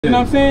You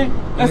know what I'm saying?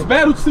 That's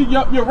battle to see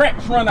your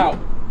raps run out.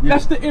 Yeah.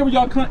 That's the area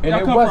y'all come from.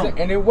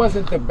 And it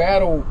wasn't the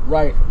battle,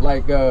 right,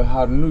 like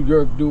how New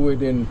York do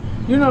it, and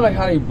you know, like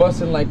how they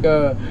busting like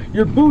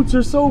your boots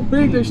are so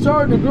big they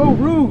starting to grow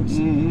roots.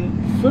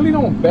 Philly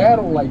don't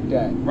battle like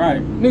that. Right.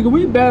 Nigga,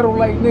 we battle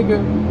like,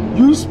 nigga,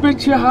 you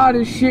spit your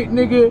hottest shit,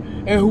 nigga,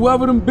 and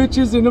whoever them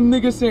bitches and them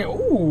niggas saying,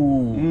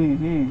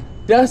 ooh,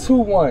 that's who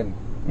won.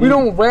 We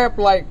don't rap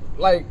like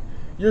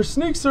your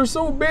sneaks are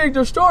so big,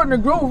 they're starting to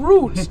grow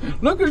roots.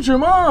 Look at your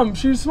mom,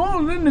 she's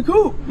smaller than the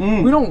coop.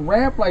 We don't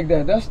rap like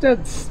that. That's that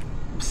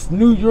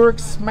New York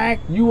smack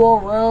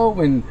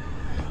URL and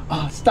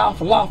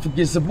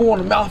Stophalophagus,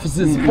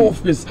 Abortamorphosis,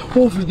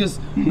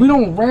 We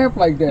don't rap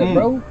like that,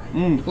 bro.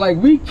 Like,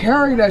 we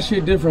carry that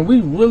shit different.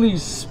 We really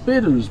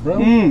spitters, bro.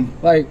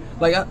 Like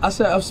I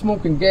said, I'm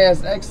smoking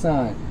gas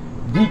Exxon.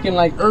 Deacon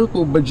like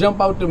Urkel, but jump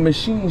out the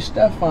machine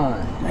Stefan.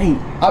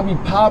 I be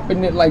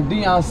popping it like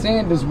Deion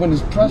Sanders when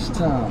it's press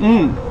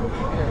time.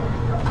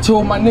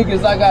 Told my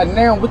niggas I got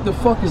now, what the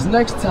fuck is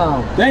next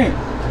time?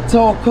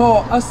 Told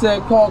call, I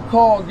said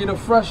call, get a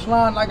fresh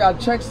line, I got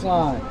checks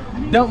line.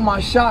 Dump my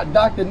shot,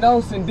 Dr.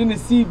 Nelson, then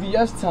it's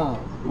CVS time.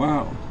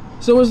 Wow.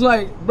 So it's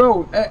like,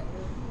 bro,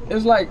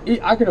 it's like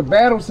I could have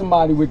battled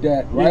somebody with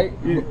that, right?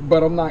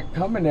 But I'm not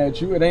coming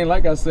at you. It ain't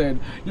like I said,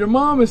 your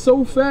mom is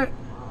so fat.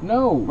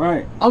 No,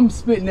 right. I'm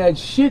spitting that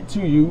shit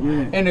to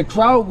you, and the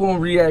crowd gonna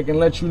react and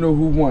let you know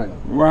who won.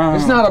 Wow.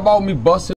 It's not about me busting.